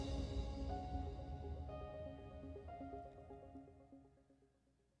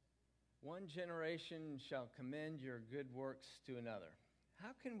One generation shall commend your good works to another.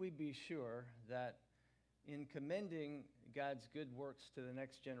 How can we be sure that in commending God's good works to the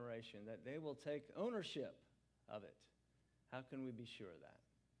next generation, that they will take ownership of it? How can we be sure of that?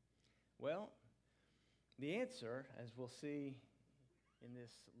 Well, the answer, as we'll see in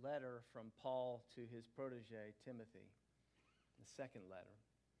this letter from Paul to his protege, Timothy, the second letter,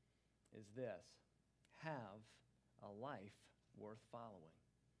 is this: have a life worth following.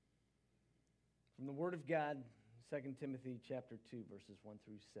 From the Word of God, 2 Timothy chapter 2, verses 1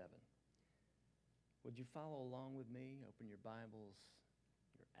 through 7. Would you follow along with me? Open your Bibles,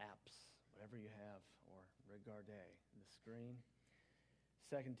 your apps, whatever you have, or regarde, the screen.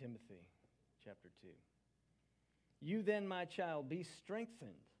 2 Timothy chapter 2. You then, my child, be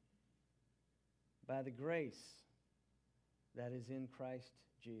strengthened by the grace that is in Christ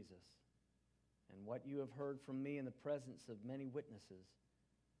Jesus. And what you have heard from me in the presence of many witnesses,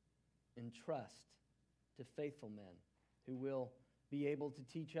 entrust to faithful men who will be able to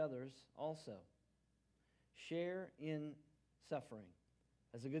teach others also. Share in suffering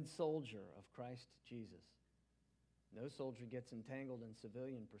as a good soldier of Christ Jesus. No soldier gets entangled in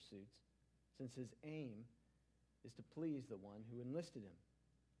civilian pursuits, since his aim is to please the one who enlisted him.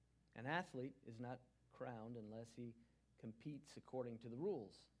 An athlete is not crowned unless he competes according to the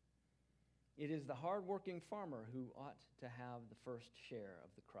rules. It is the hard-working farmer who ought to have the first share of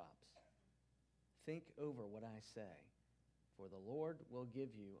the crops. Think over what I say, for the Lord will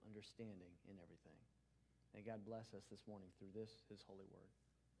give you understanding in everything. May God bless us this morning through this, His holy word.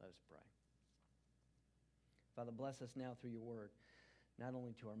 Let us pray. Father, bless us now through your word, not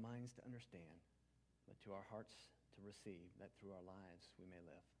only to our minds to understand, but to our hearts to receive, that through our lives we may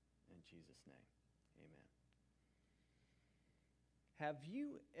live. In Jesus' name, amen. Have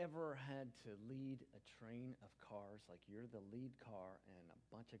you ever had to lead a train of cars, like you're the lead car and a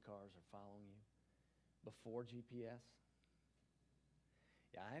bunch of cars are following you before GPS?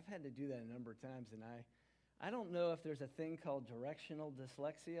 Yeah, I've had to do that a number of times, and I don't know if there's a thing called directional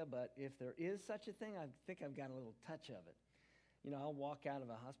dyslexia, but if there is such a thing, I think I've got a little touch of it. You know, I'll walk out of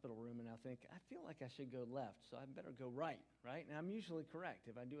a hospital room and I'll think, I feel like I should go left, so I better go right? And I'm usually correct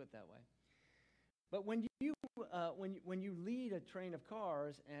if I do it that way. But when you lead a train of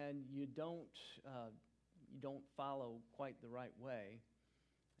cars and you don't follow quite the right way,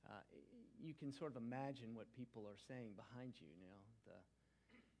 you can sort of imagine what people are saying behind you. You know,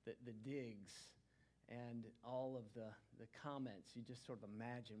 the digs and all of the comments. You just sort of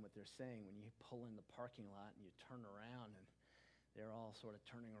imagine what they're saying when you pull in the parking lot and you turn around and they're all sort of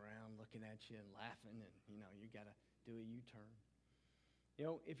turning around, looking at you and laughing, and you got to do a U-turn.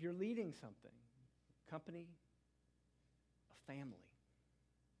 If you're leading something, a company, a family,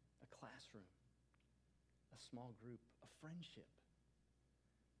 a classroom, a small group, a friendship,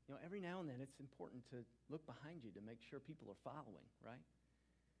 every now and then it's important to look behind you to make sure people are following, right?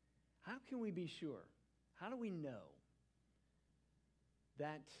 How can we be sure? How do we know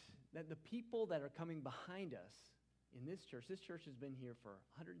that the people that are coming behind us in this church has been here for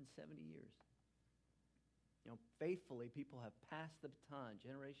 170 years. Faithfully, people have passed the baton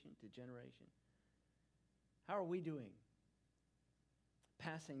generation to generation. How are we doing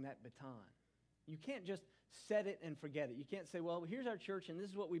passing that baton? You can't just set it and forget it. You can't say, well, here's our church and this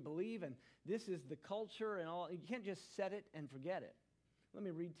is what we believe and this is the culture and all. You can't just set it and forget it. Let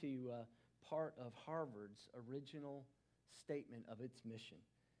me read to you part of Harvard's original statement of its mission.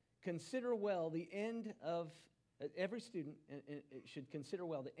 Consider well the end of, every student should consider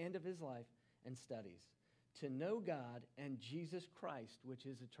well the end of his life and studies, to know God and Jesus Christ, which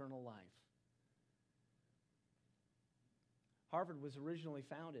is eternal life. Harvard was originally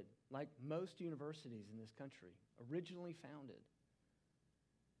founded, like most universities in this country, originally founded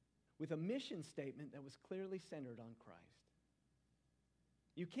with a mission statement that was clearly centered on Christ.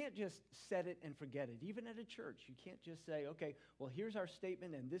 You can't just set it and forget it. Even at a church, you can't just say, okay, well, here's our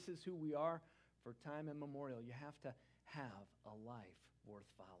statement and this is who we are for time immemorial. You have to have a life worth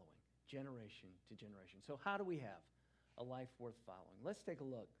following, generation to generation. So how do we have a life worth following? Let's take a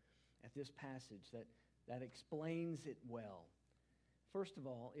look at this passage that explains it well. First of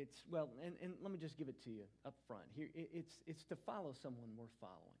all, and let me just give it to you up front. Here, it's to follow someone worth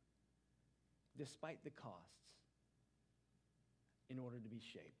following, despite the costs, in order to be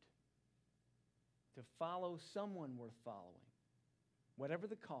shaped. To follow someone worth following, whatever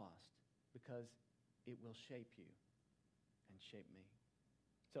the cost, because it will shape you and shape me.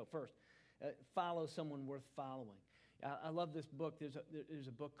 So first, follow someone worth following. I love this book. There's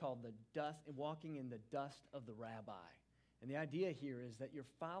a book called Walking in the Dust of the Rabbi. And the idea here is that you're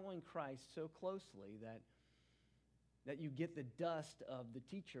following Christ so closely that that you get the dust of the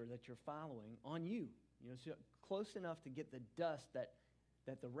teacher that you're following on you. So close enough to get the dust that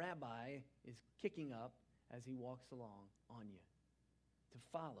the rabbi is kicking up as he walks along on you. To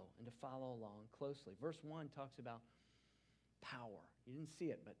follow and to follow along closely. Verse 1 talks about power. You didn't see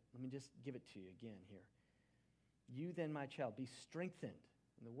it, but let me just give it to you again here. You then, my child, be strengthened.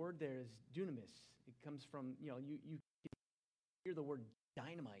 And the word there is dunamis. It comes from, you hear the word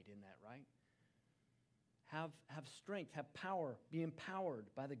dynamite in that, right? Have strength, have power, be empowered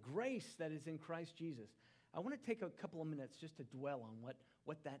by the grace that is in Christ Jesus. I want to take a couple of minutes just to dwell on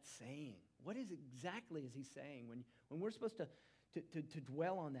what that's saying. What exactly is he saying when we're supposed to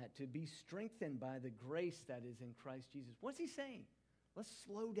dwell on that, to be strengthened by the grace that is in Christ Jesus? What's he saying? Let's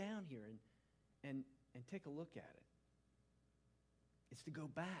slow down here and take a look at it. It's to go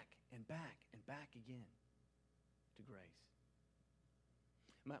back and back and back again to grace.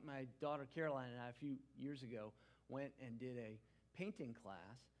 My daughter Caroline and I, a few years ago, went and did a painting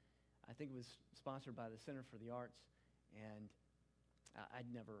class. I think it was sponsored by the Center for the Arts, and I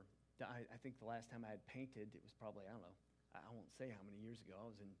think the last time I had painted, it was probably, I don't know, I won't say how many years ago. I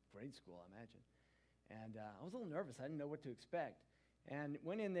was in grade school, I imagine. And I was a little nervous. I didn't know what to expect. And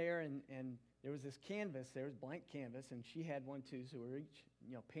went in there, and there was this canvas. There was blank canvas, and she had one too. So we were each,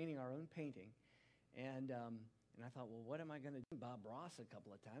 painting our own painting. And I thought, well, what am I going to do? Bob Ross a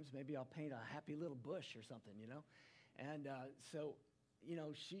couple of times. Maybe I'll paint a happy little bush or something, And so,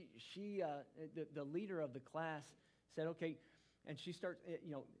 the leader of the class said, okay, and she starts,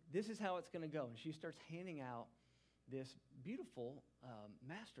 this is how it's going to go. And she starts handing out this beautiful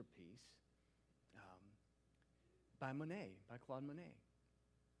masterpiece by Monet, by Claude Monet,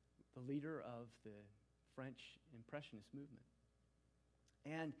 the leader of the French Impressionist movement.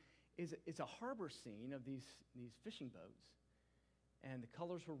 And it's a harbor scene of these fishing boats. And the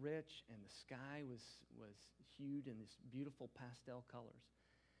colors were rich, and the sky was hued in this beautiful pastel colors.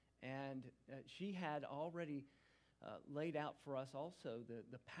 And she had already laid out for us also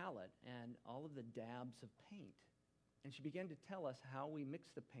the palette and all of the dabs of paint. And she began to tell us how we mix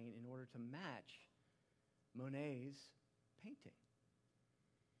the paint in order to match Monet's painting.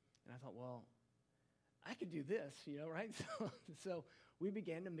 And I thought, well, I could do this, right? So we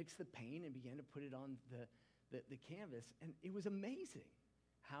began to mix the paint and began to put it on the canvas. And it was amazing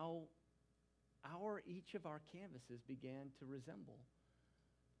how each of our canvases began to resemble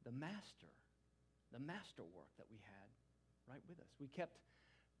the masterwork that we had right with us. We kept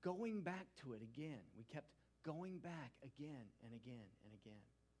going back to it again. We kept going back again and again and again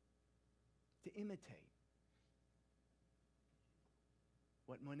to imitate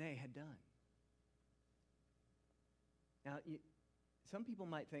what Monet had done. Now, some people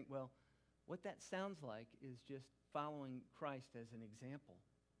might think, well, what that sounds like is just following Christ as an example.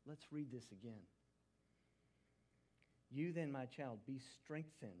 Let's read this again. You then, my child, be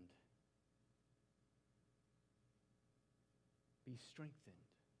strengthened. Be strengthened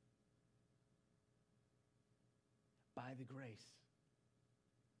by the grace.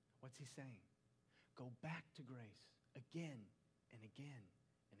 What's he saying? Go back to grace again and again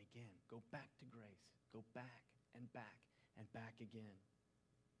and again. Go back to grace. Go back and back and back again.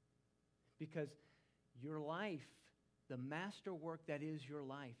 Because your life, the masterwork that is your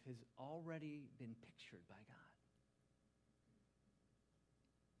life, has already been pictured by God.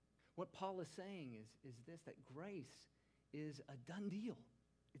 What Paul is saying is this, that grace is a done deal.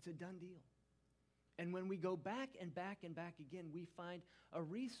 It's a done deal. And when we go back and back and back again, we find a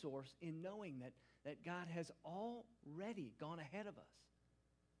resource in knowing that God has already gone ahead of us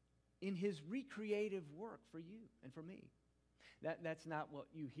in his recreative work for you and for me. That's not what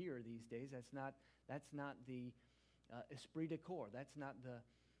you hear these days. That's not the esprit de corps. That's not the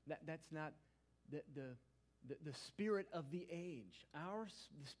spirit of the age.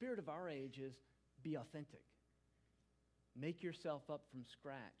 The spirit of our age is be authentic. Make yourself up from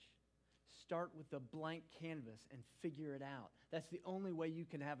scratch. Start with a blank canvas and figure it out. That's the only way you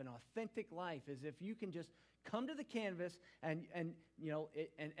can have an authentic life, is if you can just come to the canvas and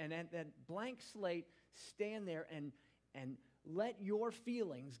at that blank slate stand there and let your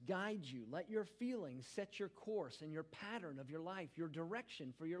feelings guide you. Let your feelings set your course and your pattern of your life, your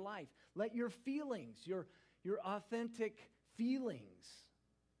direction for your life. Let your feelings, your authentic feelings.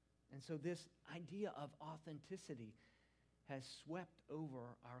 And so this idea of authenticity has swept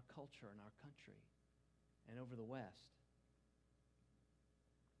over our culture and our country and over the West.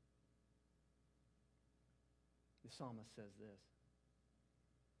 The psalmist says this,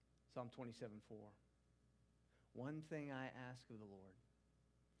 Psalm 27:4. One thing I ask of the Lord,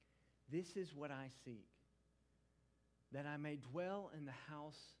 this is what I seek, that I may dwell in the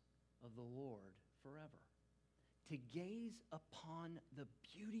house of the Lord forever, to gaze upon the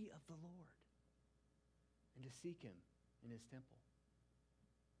beauty of the Lord and to seek him in his temple.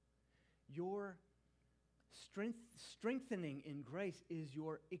 Your strengthening in grace is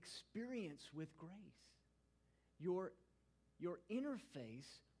your experience with grace. Your interface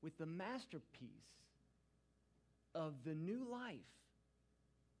with the masterpiece of the new life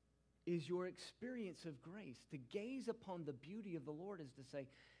is your experience of grace. To gaze upon the beauty of the Lord is to say,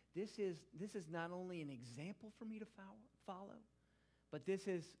 this is not only an example for me to follow, but this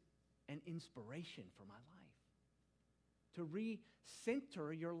is an inspiration for my life. To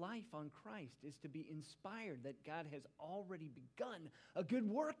recenter your life on Christ is to be inspired that God has already begun a good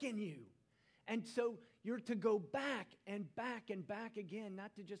work in you. And so you're to go back and back and back again,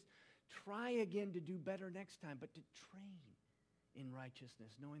 not to just try again to do better next time, but to train in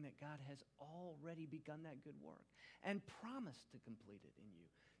righteousness, knowing that God has already begun that good work and promised to complete it in you.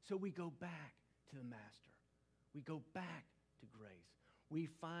 So we go back to the Master. We go back to grace. We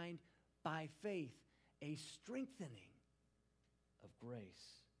find by faith a strengthening of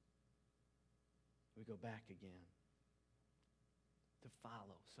grace. We go back again to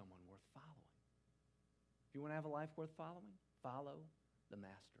follow someone worth following. If you want to have a life worth following, follow the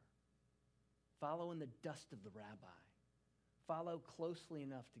Master. Follow in the dust of the rabbi. Follow closely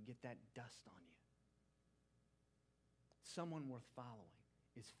enough to get that dust on you. Someone worth following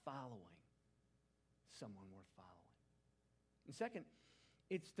is following someone worth following. And second,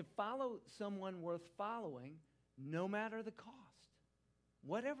 it's to follow someone worth following no matter the cost,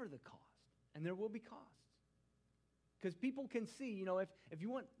 whatever the cost. And there will be costs. Because people can see, if you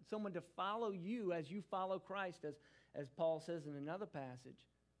want someone to follow you as you follow Christ, as Paul says in another passage,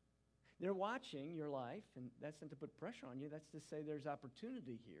 they're watching your life, and that's not to put pressure on you. That's to say there's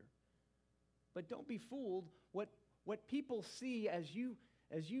opportunity here. But don't be fooled. What people see as you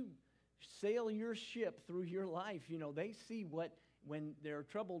sail your ship through your life, they see when there are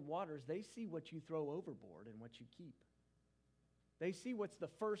troubled waters, they see what you throw overboard and what you keep. They see what's the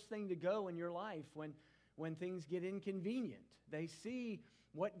first thing to go in your life when things get inconvenient. They see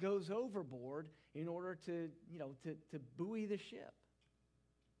what goes overboard in order to buoy the ship.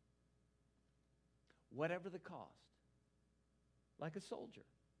 Whatever the cost. Like a soldier.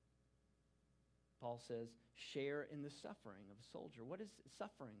 Paul says, share in the suffering of a soldier. What is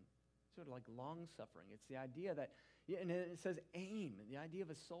suffering? Sort of like long suffering. It's the idea that, and it says aim. The idea of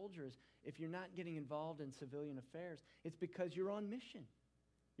a soldier is if you're not getting involved in civilian affairs, it's because you're on mission.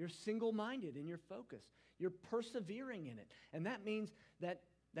 You're single-minded in your focus. You're persevering in it. And that means that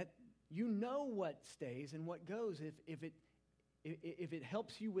you know what stays and what goes. If it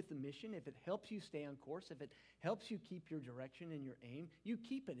helps you with the mission, if it helps you stay on course, if it helps you keep your direction and your aim, you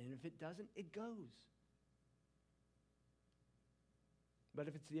keep it. And if it doesn't, it goes. But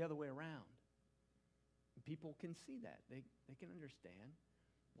if it's the other way around, people can see that. They can understand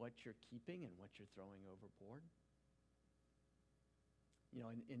what you're keeping and what you're throwing overboard.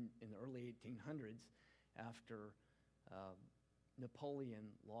 In the early 1800s, after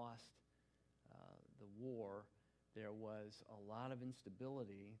Napoleon lost the war, there was a lot of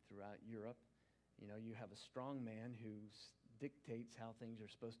instability throughout Europe. You have a strong man who dictates how things are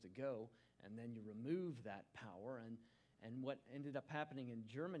supposed to go, and then you remove that power. And what ended up happening in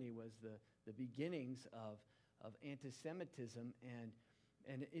Germany was the beginnings of anti-Semitism,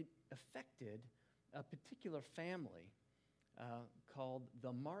 and it affected a particular family called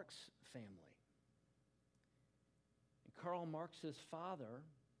the Marx family. And Karl Marx's father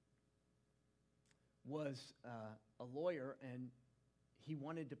was a lawyer, and he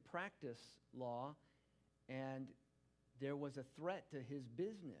wanted to practice law, and there was a threat to his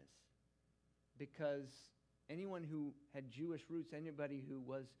business because anyone who had Jewish roots, anybody who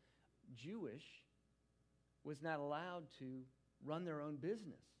was Jewish, was not allowed to run their own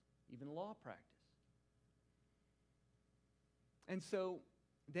business, even law practice. And so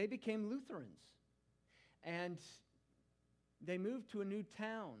they became Lutherans, and they moved to a new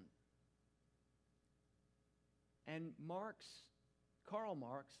town. And Karl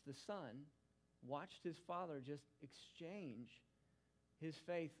Marx, the son, watched his father just exchange his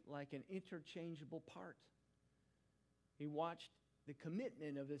faith like an interchangeable part. He watched the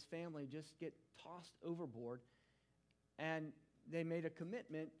commitment of his family just get tossed overboard, and they made a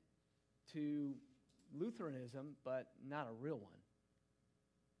commitment to Lutheranism, but not a real one.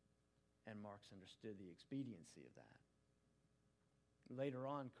 And Marx understood the expediency of that. Later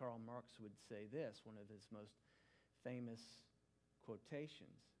on, Karl Marx would say this, one of his most famous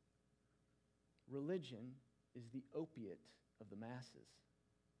quotations: religion is the opiate of the masses.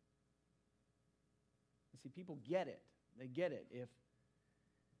 You see, people get it. They get it. If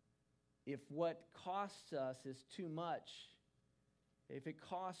if what costs us is too much, if it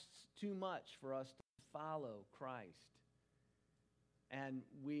costs too much for us to follow Christ, and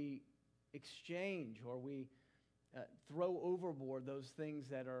we exchange or we throw overboard those things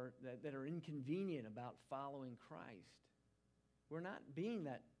that are inconvenient about following Christ, we're not being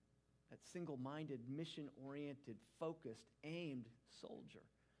that single-minded, mission-oriented, focused, aimed soldier,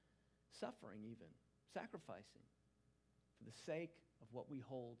 suffering even, sacrificing for the sake of what we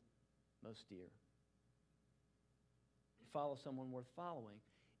hold most dear. You follow someone worth following,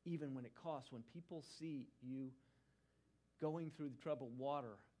 even when it costs. When people see you going through the troubled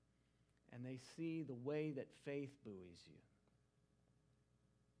water and they see the way that faith buoys you,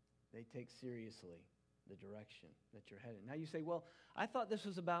 they take seriously the direction that you're headed. Now you say, well, I thought this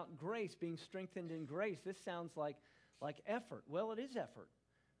was about grace, being strengthened in grace. This sounds like effort. Well, it is effort.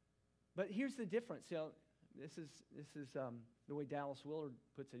 But here's the difference. You know, this is the way Dallas Willard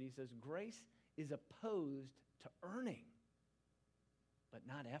puts it. He says, grace is opposed to earning, but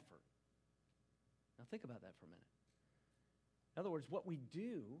not effort. Now think about that for a minute. In other words, what we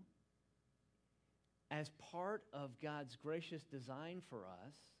do as part of God's gracious design for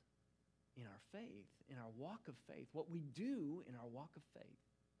us in our faith, in our walk of faith, what we do in our walk of faith,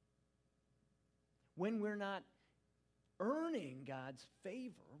 when we're not earning God's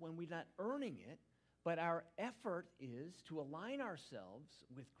favor, when we're not earning it, but our effort is to align ourselves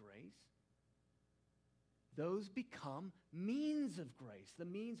with grace, those become means of grace, the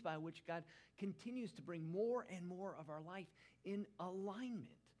means by which God continues to bring more and more of our life in alignment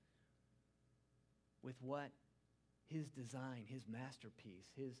with what His design, His masterpiece,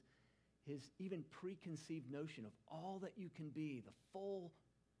 His even preconceived notion of all that you can be, the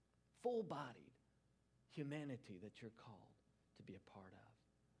full-bodied humanity that you're called to be a part of,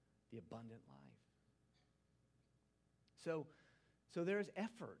 the abundant life. So there's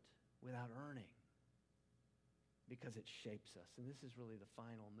effort without earning because it shapes us. And this is really the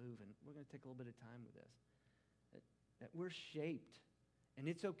final move, and we're going to take a little bit of time with this. That we're shaped, and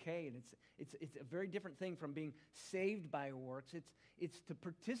it's okay, and it's a very different thing from being saved by works. It's to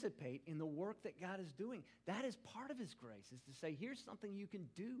participate in the work that God is doing. That is part of His grace, is to say, here's something you can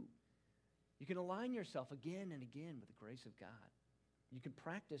do. You can align yourself again and again with the grace of God. You can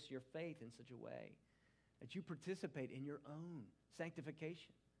practice your faith in such a way that you participate in your own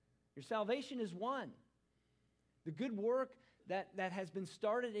sanctification. Your salvation is won. The good work that has been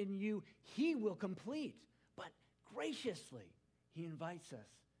started in you, He will complete. But graciously, He invites us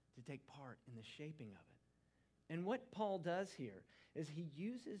to take part in the shaping of it. And what Paul does here is he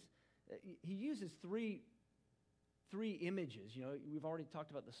uses three images. You know, we've already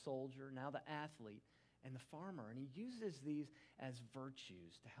talked about the soldier, now the athlete, and the farmer. And he uses these as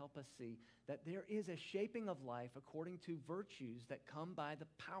virtues to help us see that there is a shaping of life according to virtues that come by the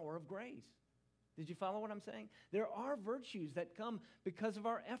power of grace. Did you follow what I'm saying? There are virtues that come because of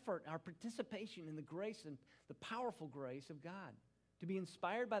our effort, our participation in the grace and the powerful grace of God. To be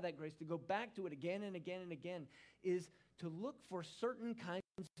inspired by that grace, to go back to it again and again and again, is to look for certain kinds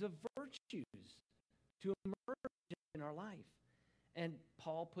of virtues to emerge in our life. And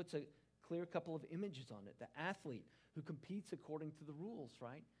Paul puts a clear couple of images on it. The athlete who competes according to the rules,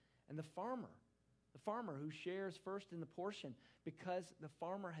 right? And the farmer who shares first in the portion because the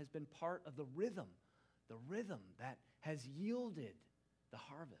farmer has been part of the rhythm that has yielded the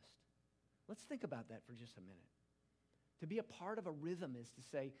harvest. Let's think about that for just a minute. To be a part of a rhythm is to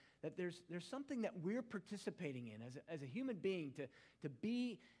say that there's something that we're participating in as a human being, to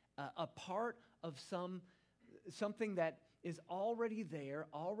be a part of something that is already there,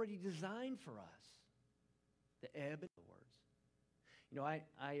 already designed for us. The ebb, in other words. You know,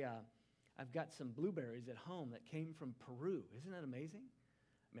 I've got some blueberries at home that came from Peru. Isn't that amazing?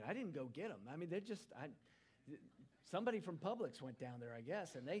 I mean, I didn't go get them. I mean, somebody from Publix went down there, I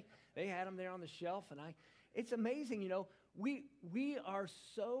guess, and they had them there on the shelf, and it's amazing, you know, we are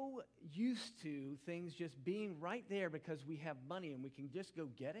so used to things just being right there because we have money and we can just go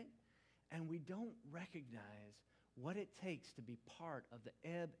get it, and we don't recognize what it takes to be part of the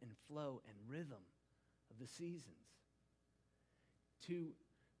ebb and flow and rhythm of the seasons. To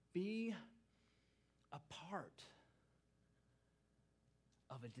be a part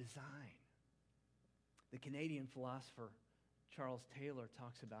of a design. The Canadian philosopher Charles Taylor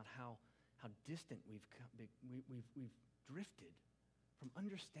talks about how distant we've drifted from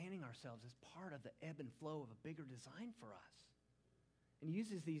understanding ourselves as part of the ebb and flow of a bigger design for us. And he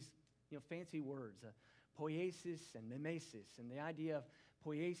uses these fancy words, poiesis and mimesis. And the idea of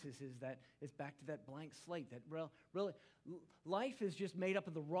poiesis is that it's back to that blank slate, that really life is just made up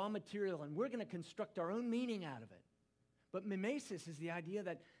of the raw material, and we're going to construct our own meaning out of it. But mimesis is the idea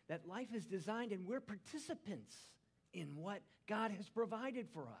that life is designed and we're participants in what God has provided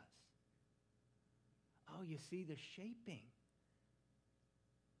for us. Oh, you see the shaping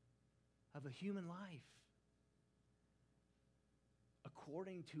of a human life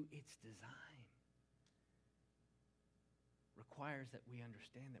according to its design requires that we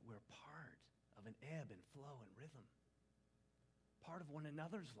understand that we're part of an ebb and flow and rhythm, part of one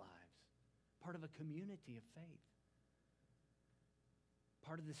another's lives, part of a community of faith,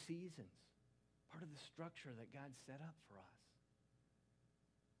 part of the seasons, part of the structure that God set up for us.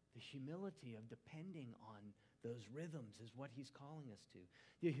 The humility of depending on those rhythms is what he's calling us to.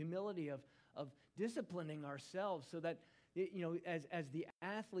 The humility of disciplining ourselves so that, as the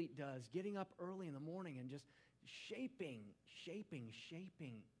athlete does, getting up early in the morning and just shaping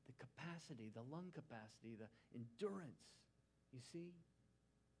the capacity, the lung capacity, the endurance. You see,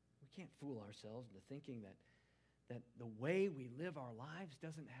 we can't fool ourselves into thinking that the way we live our lives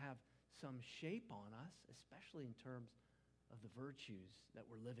doesn't have some shape on us, especially in terms of the virtues that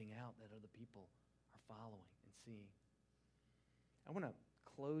we're living out that other people are following and seeing. I want to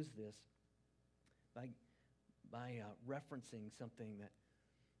close this by referencing something that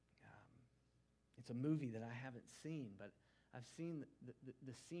it's a movie that I haven't seen, but I've seen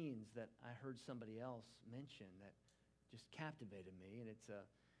the scenes that I heard somebody else mention that just captivated me, and it's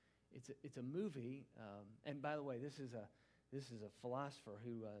a movie. And by the way, this is a philosopher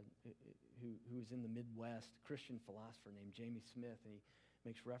who is in the Midwest, a Christian philosopher named Jamie Smith, and he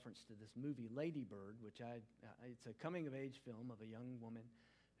makes reference to this movie Lady Bird, which it's a coming-of-age film of a young woman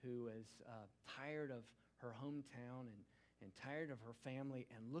who is tired of her hometown and tired of her family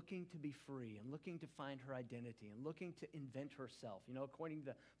and looking to be free and looking to find her identity and looking to invent herself, according to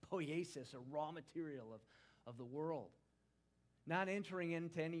the poiesis, or raw material of the world. Not entering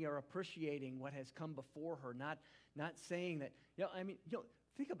into any or appreciating what has come before her, not saying that,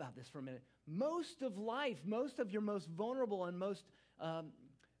 think about this for a minute. Most of life, most of your most vulnerable and most,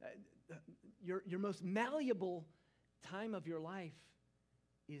 your most malleable time of your life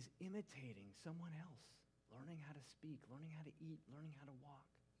is imitating someone else, learning how to speak, learning how to eat, learning how to walk.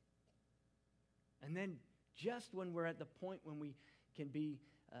 And then just when we're at the point when we can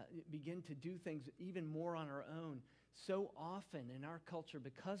begin to do things even more on our own, so often in our culture,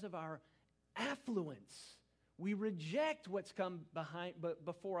 because of our affluence, we reject what's come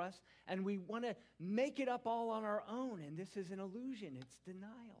before us, and we want to make it up all on our own. And this is an illusion. It's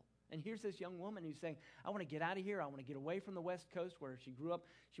denial. And here's this young woman who's saying, I want to get out of here. I want to get away from the West Coast where she grew up.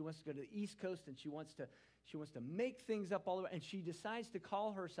 She wants to go to the East Coast, and she wants to make things up all over. And she decides to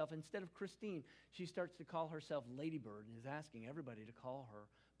call herself, instead of Christine, she starts to call herself Lady Bird and is asking everybody to call her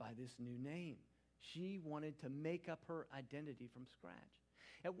by this new name. She wanted to make up her identity from scratch.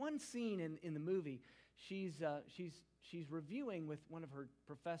 At one scene in the movie, she's reviewing with one of her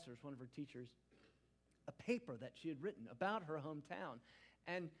professors, one of her teachers, a paper that she had written about her hometown.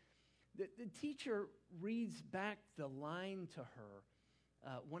 And the teacher reads back the line to her,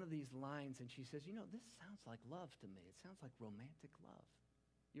 one of these lines, and she says, this sounds like love to me. It sounds like romantic love.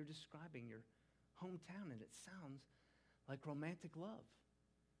 You're describing your hometown, and it sounds like romantic love.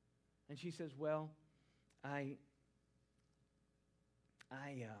 And she says, well, I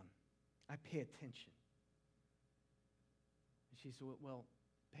pay attention. And she said, well,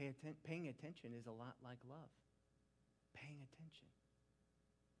 paying attention is a lot like love. Paying attention.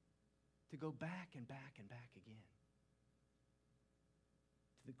 To go back and back and back again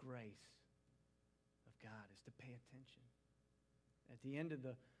to the grace of God is to pay attention. At the end of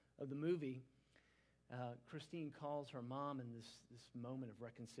the movie, Christine calls her mom in this moment of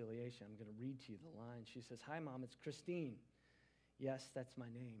reconciliation. I'm going to read to you the line. She says, "Hi, Mom, it's Christine." "Yes, that's my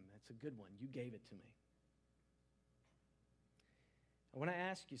name. That's a good one. You gave it to me. I want to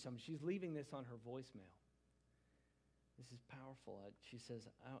ask you something." She's leaving this on her voicemail. This is powerful. She says,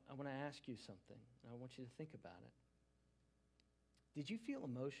 I want to ask you something. I want you to think about it. Did you feel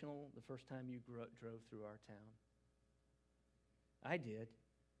emotional the first time you drove through our town? I did.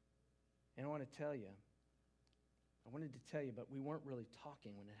 And I wanted to tell you, but we weren't really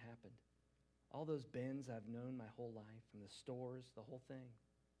talking when it happened. All those bends I've known my whole life, from the stores, the whole thing.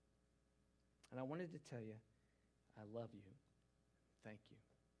 And I wanted to tell you, I love you. Thank you.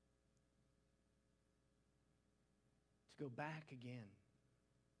 To go back again.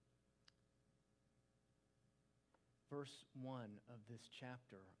 Verse 1 of this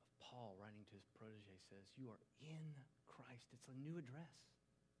chapter of Paul writing to his protege says, you are in Christ. It's a new address.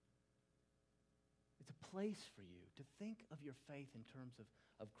 It's a place for you. To think of your faith in terms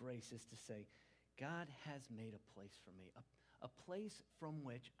of grace is to say, God has made a place for me, a place from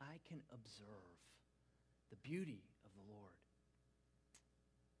which I can observe the beauty of the Lord.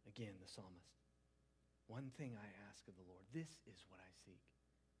 Again, the psalmist. One thing I ask of the Lord, this is what I seek,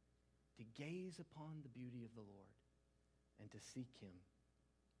 to gaze upon the beauty of the Lord and to seek him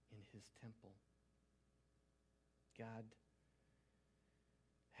in his temple. God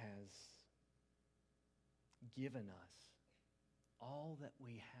has given us all that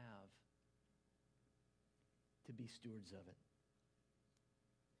we have to be stewards of it,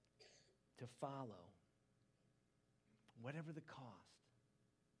 to follow, whatever the cost,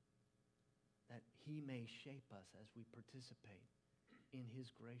 that he may shape us as we participate in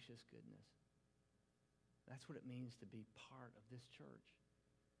his gracious goodness. That's what it means to be part of this church.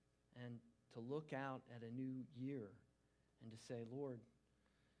 And to look out at a new year and to say, Lord,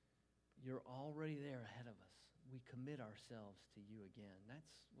 you're already there ahead of us. We commit ourselves to you again.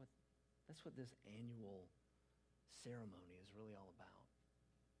 That's what this annual ceremony is really all about.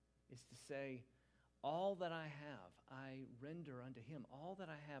 It's to say, all that I have, I render unto him. All that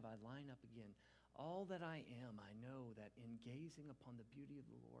I have, I line up again. All that I am, I know that in gazing upon the beauty of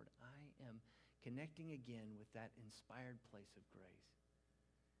the Lord, I am connecting again with that inspired place of grace,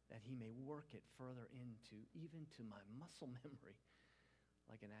 that he may work it further even to my muscle memory,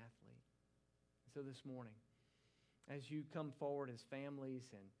 like an athlete. So this morning, as you come forward as families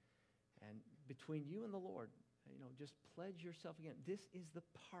and between you and the Lord, just pledge yourself again. This is the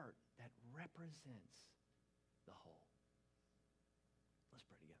part that represents the whole. Let's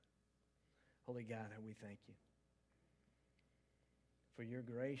pray together. Holy God, we thank you for your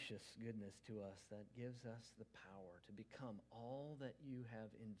gracious goodness to us that gives us the power to become all that you have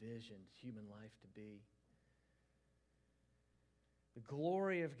envisioned human life to be. The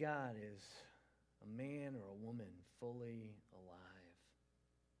glory of God is a man or a woman fully alive.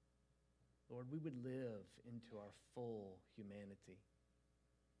 Lord, we would live into our full humanity,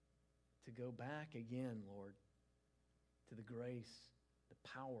 to go back again, Lord, to the grace, the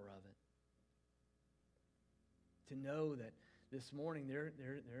power of it. To know that this morning there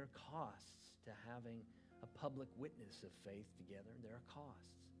are costs to having a public witness of faith together. There are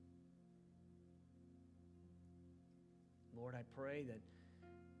costs. Lord, I pray that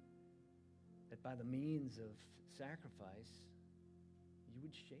by the means of sacrifice, you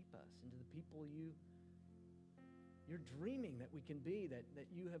would shape us into the people you're dreaming that we can be, that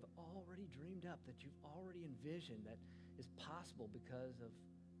you have already dreamed up, that you've already envisioned, that is possible because of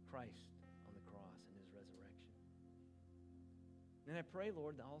Christ on the cross and his resurrection. And I pray,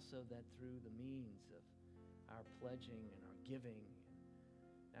 Lord, also that through the means of our pledging and our giving,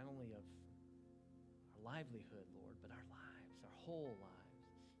 not only of our livelihood, Lord, but our lives, our whole lives,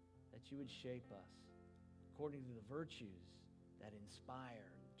 that you would shape us according to the virtues that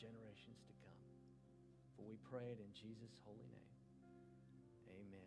inspire generations to come. For we pray it in Jesus' holy name. Amen.